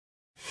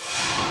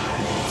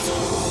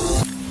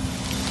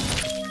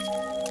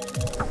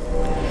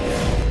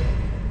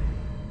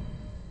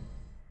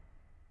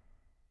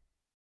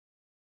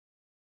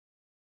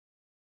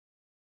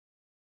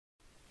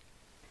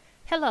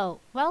Hello,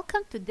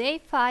 welcome to Day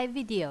 5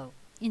 video,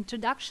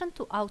 Introduction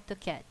to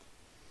AutoCAD.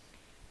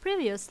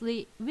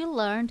 Previously, we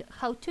learned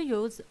how to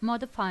use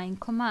modifying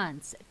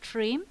commands,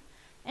 trim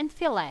and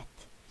fillet.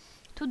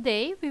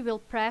 Today, we will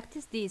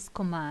practice these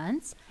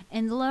commands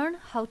and learn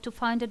how to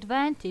find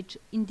advantage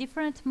in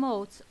different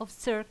modes of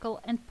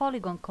circle and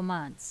polygon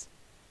commands.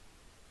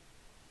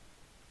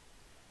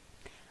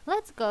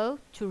 Let's go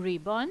to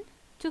Ribbon,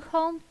 to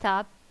Home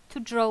tab,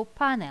 to Draw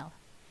panel.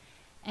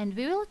 And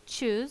we will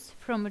choose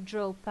from a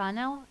Draw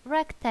panel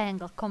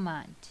Rectangle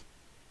command.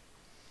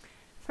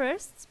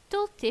 First,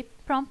 tooltip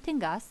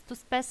prompting us to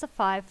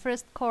specify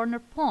first corner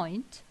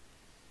point,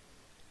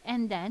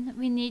 and then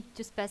we need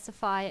to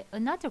specify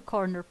another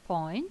corner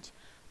point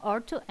or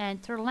to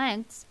enter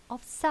lengths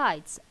of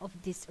sides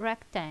of this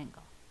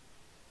rectangle.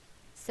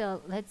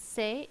 So let's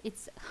say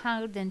it's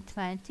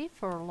 120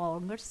 for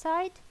longer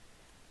side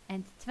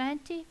and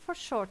 20 for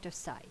shorter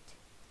side.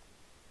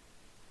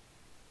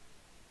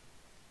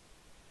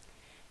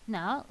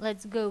 Now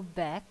let's go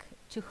back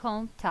to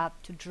Home tab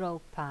to Draw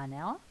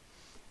panel,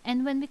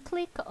 and when we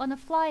click on a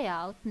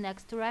flyout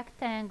next to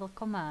Rectangle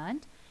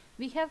command,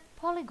 we have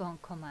Polygon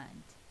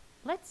command.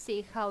 Let's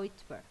see how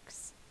it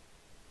works.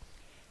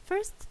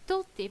 First,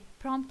 tooltip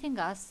prompting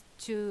us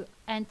to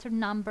enter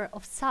number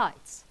of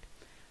sides.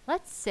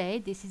 Let's say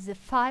this is a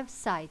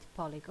 5-side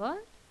polygon,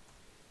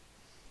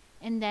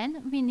 and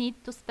then we need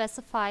to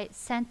specify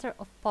center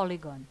of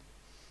polygon.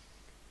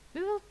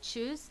 We will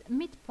choose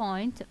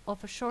midpoint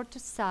of a shorter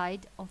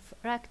side of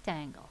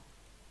rectangle.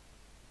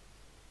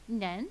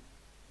 Then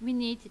we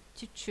need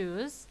to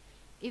choose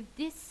if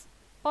this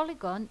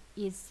polygon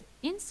is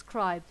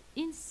inscribed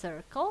in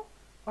circle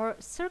or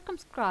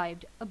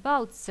circumscribed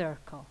about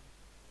circle.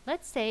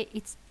 Let's say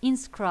it's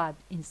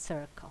inscribed in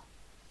circle.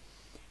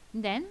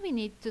 Then we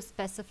need to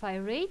specify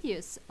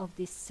radius of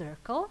this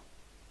circle.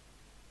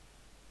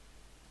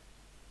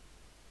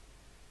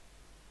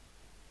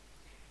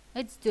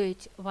 Let's do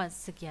it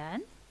once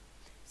again.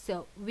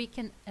 So we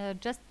can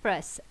just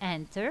press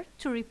enter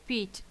to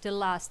repeat the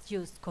last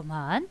used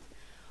command,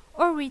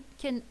 or we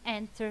can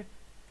enter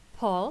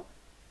pol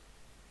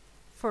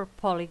for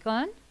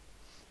polygon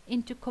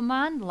into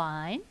command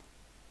line,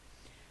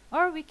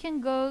 or we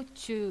can go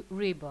to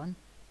ribbon.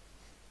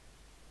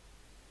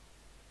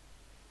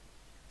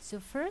 So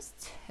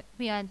first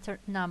we enter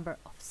number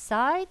of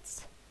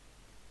sides,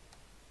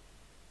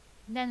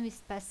 then we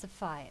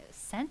specify a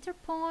center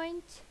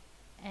point,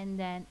 and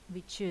then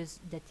we choose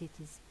that it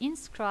is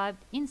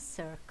inscribed in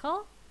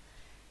circle,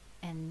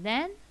 and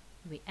then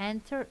we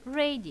enter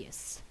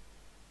radius.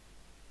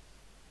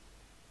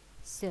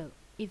 So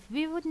if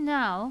we would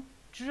now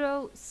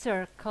draw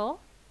circle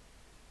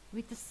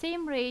with the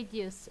same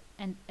radius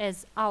and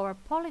as our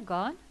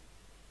polygon,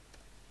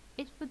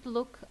 it would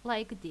look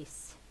like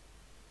this.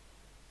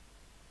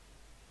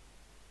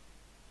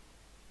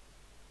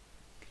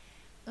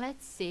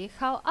 Let's see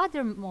how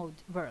other mode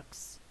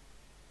works.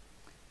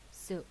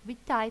 So we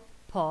type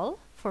pol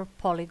for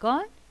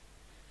polygon,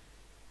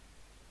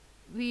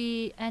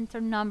 we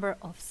enter number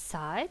of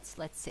sides,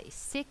 let's say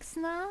 6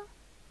 now,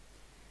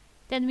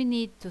 then we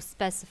need to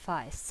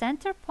specify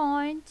center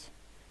point,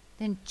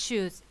 then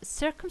choose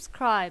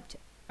circumscribed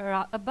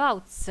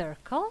about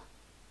circle,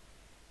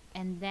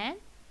 and then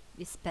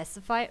we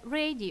specify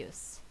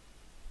radius.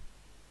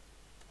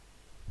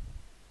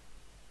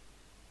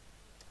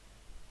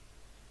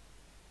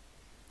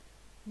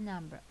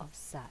 Number of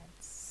sides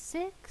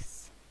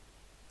 6.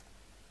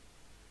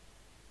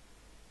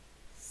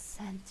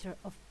 Center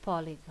of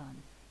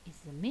polygon is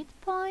the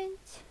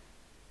midpoint,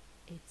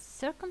 it's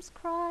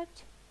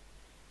circumscribed,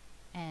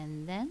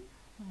 and then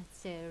let's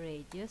say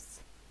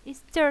radius is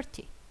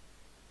 30.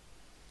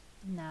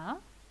 Now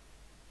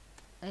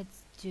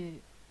let's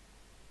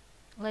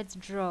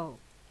draw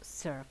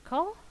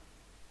circle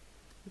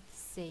with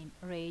same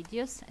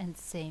radius and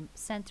same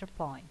center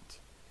point.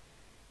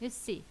 You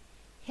see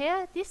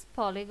here this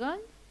polygon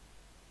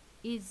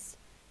is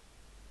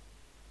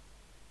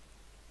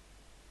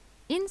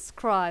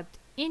inscribed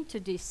into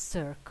this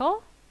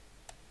circle,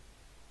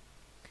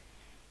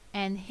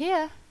 and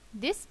here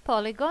this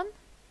polygon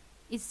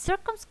is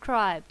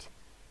circumscribed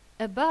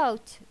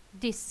about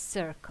this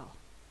circle.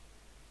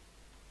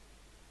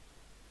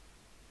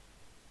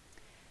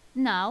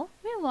 Now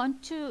we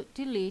want to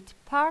delete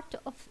parts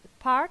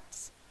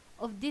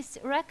of this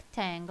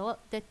rectangle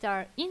that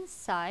are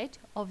inside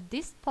of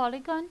this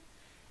polygon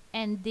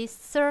and this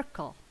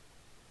circle.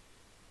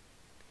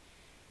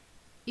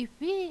 If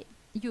we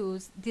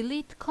use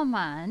delete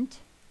command,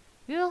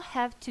 we will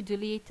have to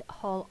delete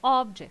whole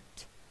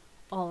object,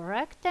 all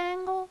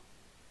rectangle,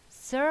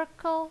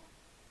 circle,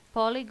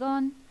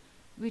 polygon,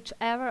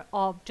 whichever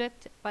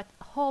object, but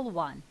whole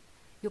one.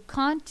 You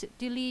can't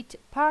delete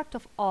part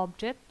of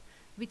object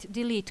with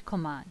delete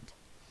command.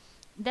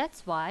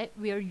 That's why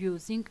we are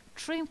using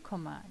trim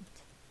command.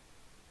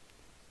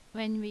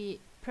 When we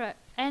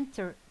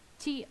enter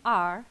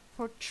TR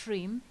for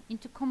trim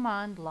into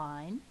command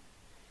line,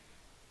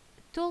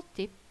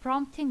 tooltip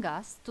prompting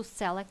us to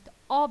select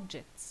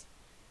objects.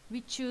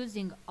 We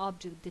choosing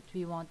object that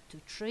we want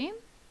to trim,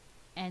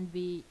 and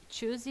we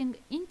choosing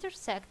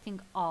intersecting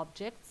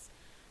objects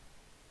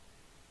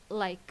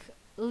like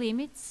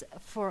limits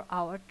for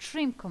our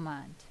trim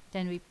command.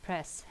 Then we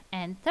press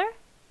enter,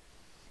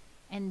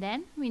 and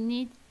then we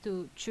need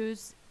to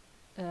choose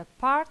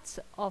parts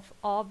of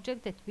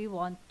object that we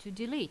want to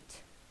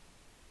delete.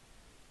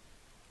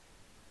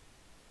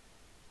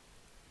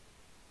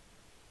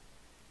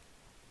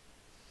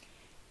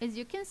 As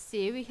you can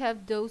see, we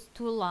have those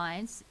two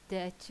lines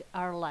that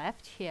are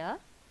left here,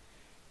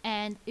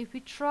 and if we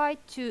try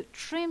to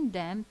trim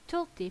them,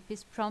 tooltip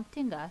is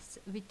prompting us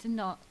with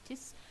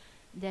notice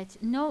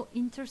that no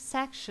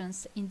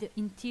intersections in the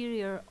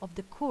interior of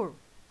the curve.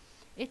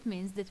 It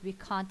means that we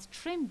can't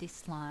trim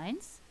these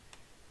lines.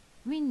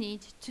 We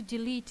need to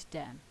delete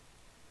them.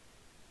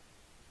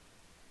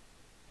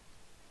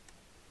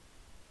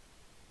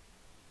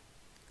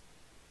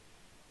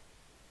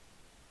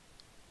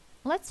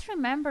 Let's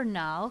remember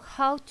now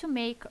how to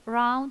make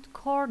round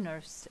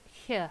corners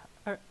here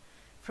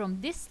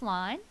from this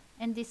line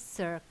and this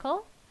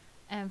circle,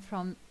 and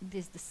from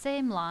this the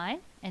same line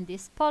and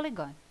this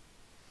polygon.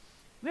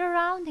 We're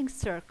rounding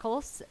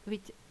circles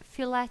with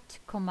fillet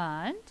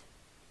command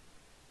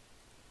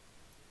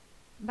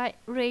by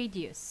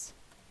radius.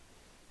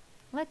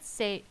 Let's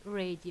say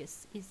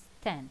radius is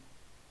 10.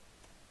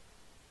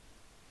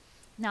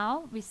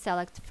 Now we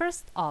select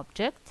first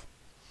object,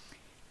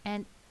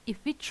 and if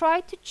we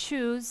try to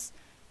choose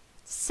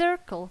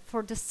circle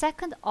for the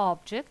second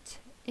object,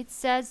 it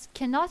says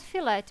cannot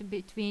fillet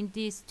between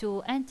these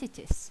two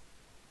entities.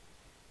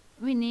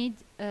 We need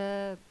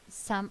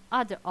some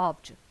other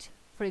object.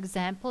 For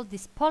example,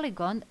 this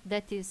polygon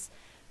that is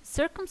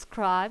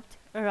circumscribed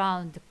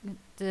around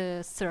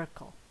the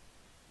circle.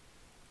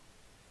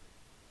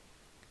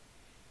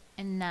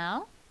 And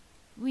now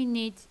we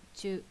need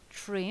to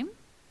trim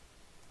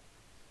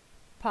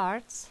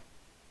parts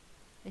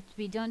that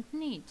we don't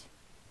need.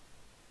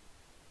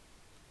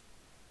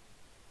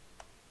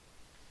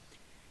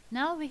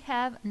 Now we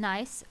have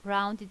nice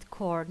rounded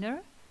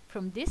corner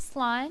from this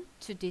line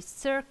to this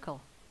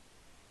circle.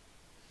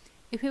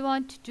 If we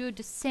want to do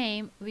the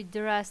same with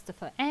the rest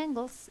of our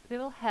angles, we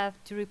will have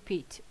to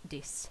repeat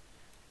this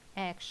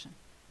action.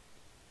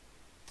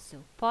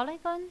 So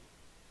polygon,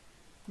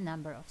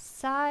 number of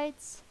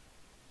sides,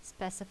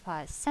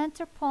 specify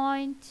center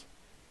point,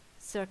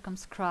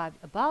 circumscribe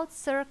about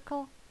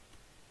circle,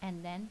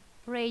 and then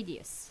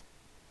radius.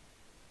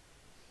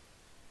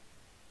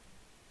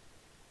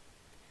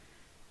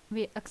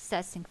 We're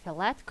accessing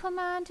fillet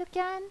command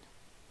again.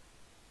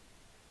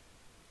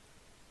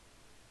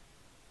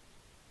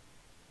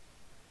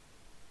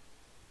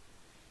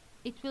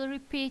 It will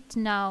repeat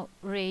now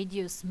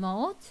radius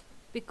mode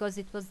because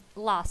it was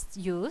last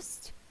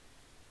used.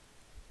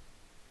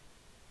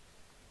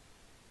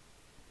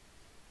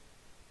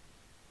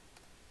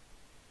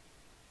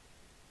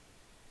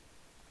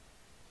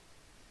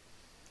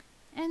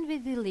 And we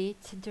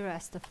delete the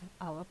rest of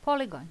our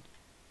polygon.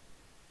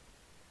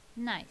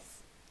 Nice.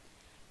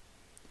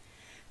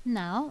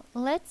 Now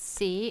let's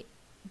see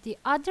the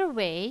other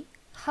way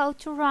how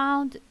to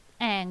round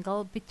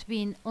angle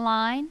between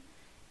line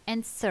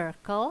and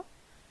circle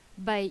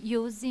by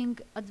using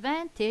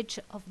advantage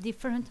of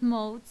different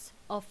modes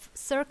of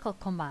circle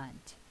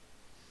command.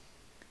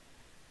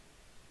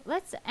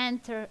 Let's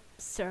enter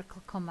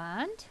circle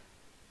command.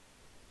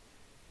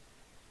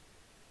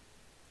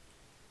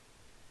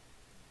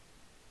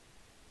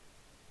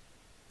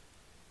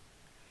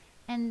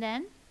 And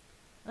then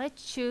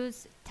let's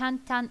choose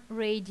tan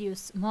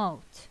radius mode.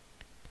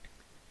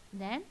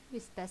 Then we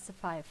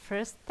specify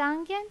first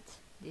tangent,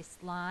 this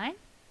line,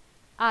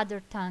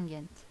 other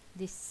tangent,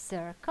 this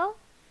circle,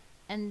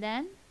 and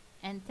then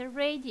enter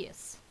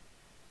radius.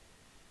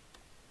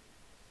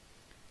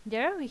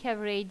 There we have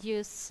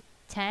radius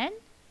 10.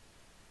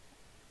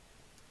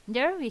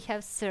 There we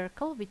have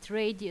circle with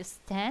radius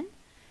 10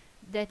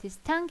 that is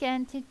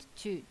tangented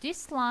to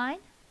this line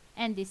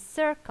and this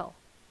circle.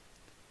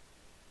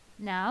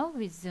 Now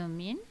we zoom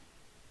in,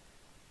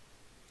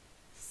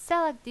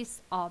 select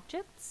these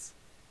objects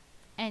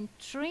and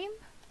trim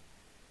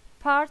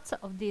parts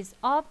of these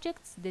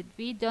objects that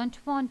we don't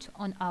want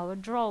on our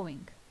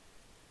drawing.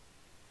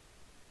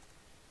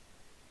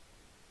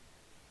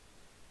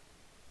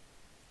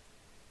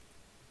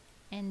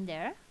 And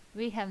there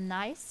we have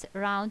nice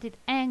rounded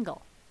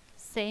angle,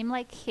 same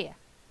like here.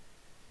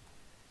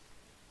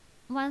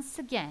 Once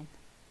again,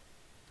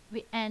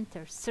 we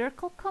enter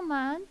circle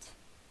command,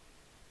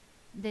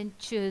 then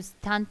choose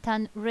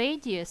tan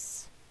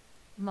radius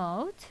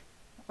mode,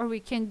 or we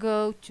can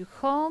go to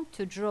home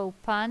to draw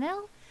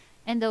panel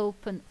and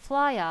open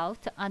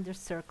flyout under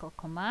circle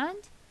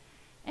command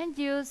and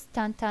use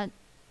tan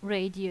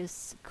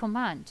radius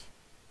command.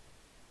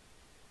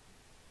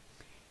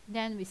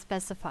 Then we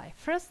specify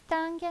first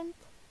tangent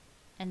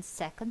and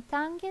second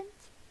tangent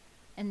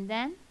and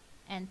then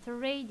enter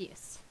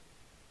radius.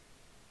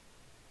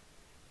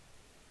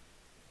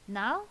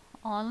 Now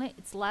only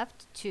it's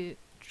left to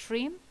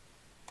trim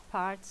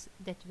parts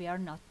that we are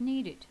not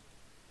needed.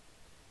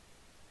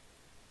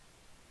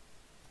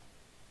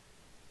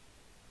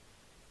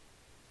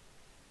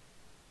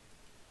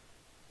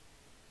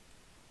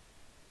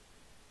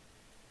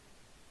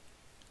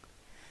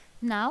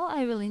 Now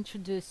I will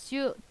introduce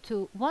you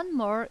to one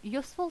more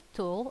useful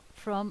tool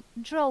from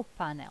Draw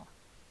panel.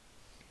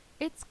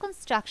 It's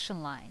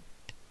construction line.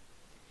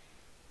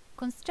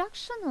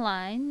 Construction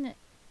line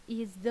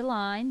is the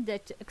line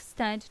that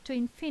extends to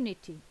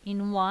infinity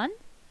in one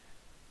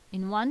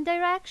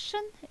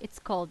direction. It's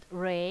called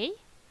ray,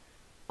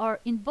 or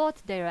in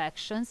both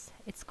directions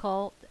it's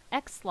called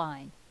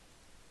X-line.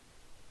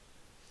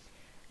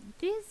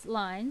 These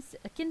lines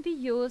can be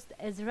used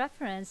as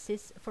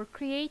references for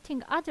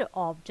creating other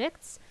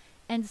objects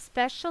and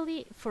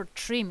especially for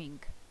trimming.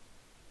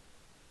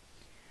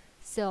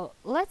 So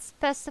let's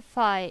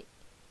specify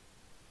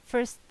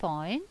first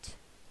point,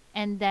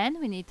 and then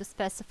we need to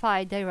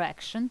specify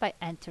direction by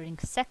entering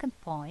second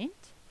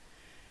point.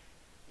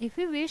 If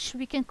we wish,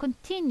 we can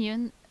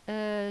continue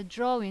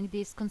drawing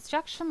these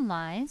construction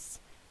lines,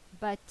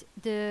 but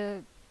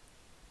they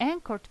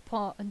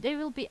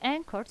will be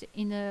anchored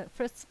in a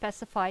first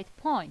specified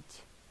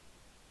point.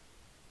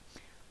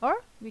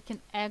 Or we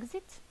can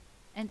exit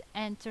and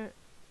enter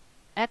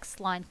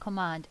X-line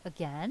command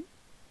again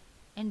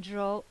and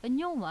draw a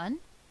new one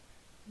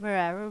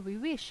wherever we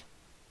wish.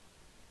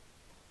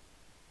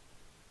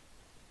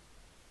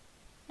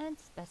 And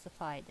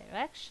specify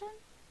direction,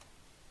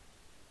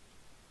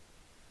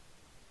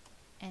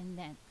 and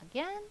then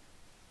again,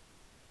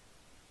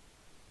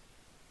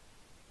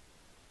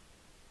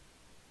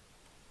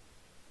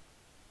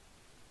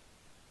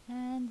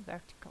 and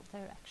vertical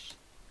direction.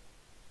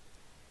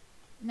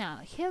 Now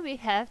here we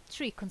have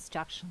three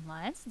construction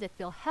lines that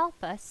will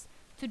help us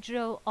to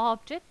draw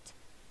object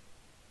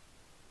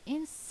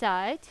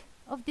inside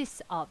of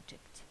this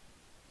object.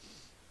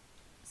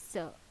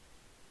 So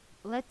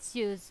let's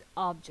use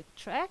object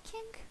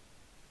tracking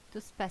to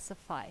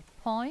specify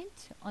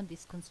point on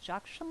this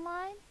construction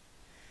line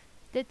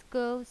that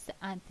goes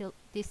until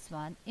this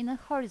one in a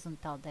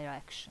horizontal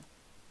direction.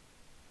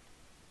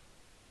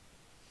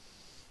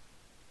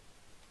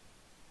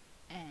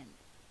 And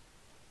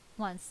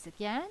once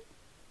again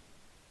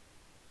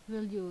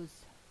we'll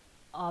use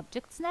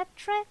object snap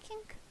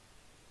tracking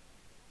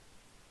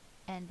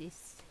and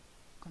this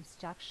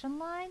construction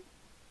line,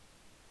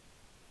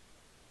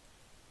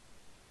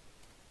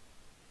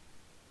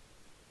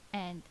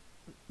 and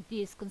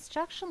these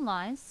construction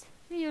lines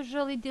we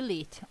usually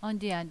delete on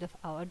the end of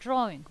our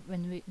drawing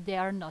when they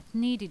are not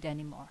needed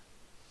anymore.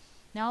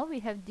 Now we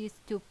have these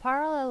two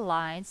parallel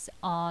lines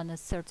on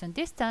certain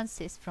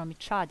distances from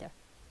each other.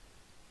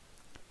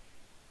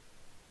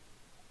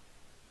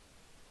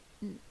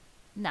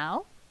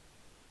 Now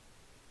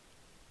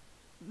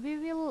we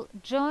will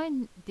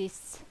join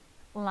these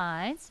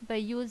lines by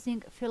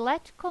using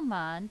fillet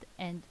command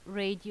and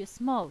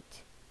radius mode.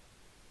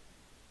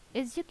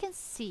 As you can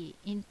see,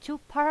 in two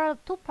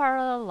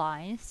parallel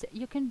lines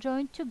you can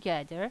join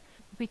together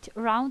with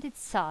rounded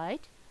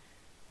side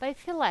by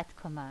fillet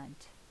command,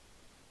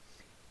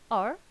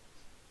 or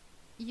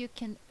you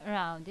can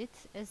round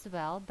it as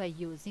well by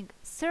using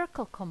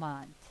circle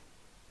command.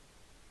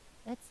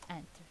 Let's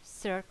enter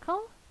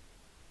circle,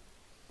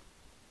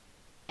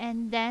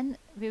 and then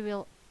we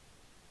will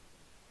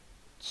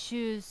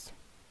choose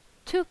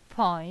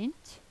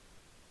 2-point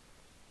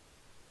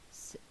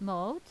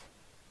mode.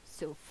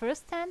 So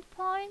first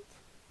endpoint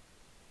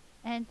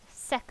and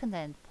second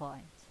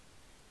endpoint.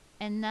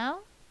 And now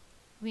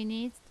we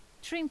need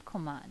trim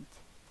command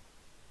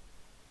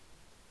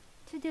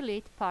to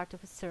delete part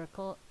of a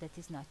circle that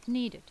is not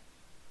needed.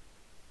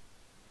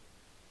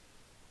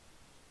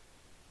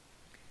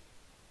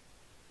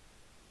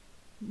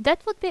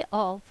 That would be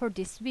all for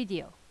this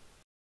video.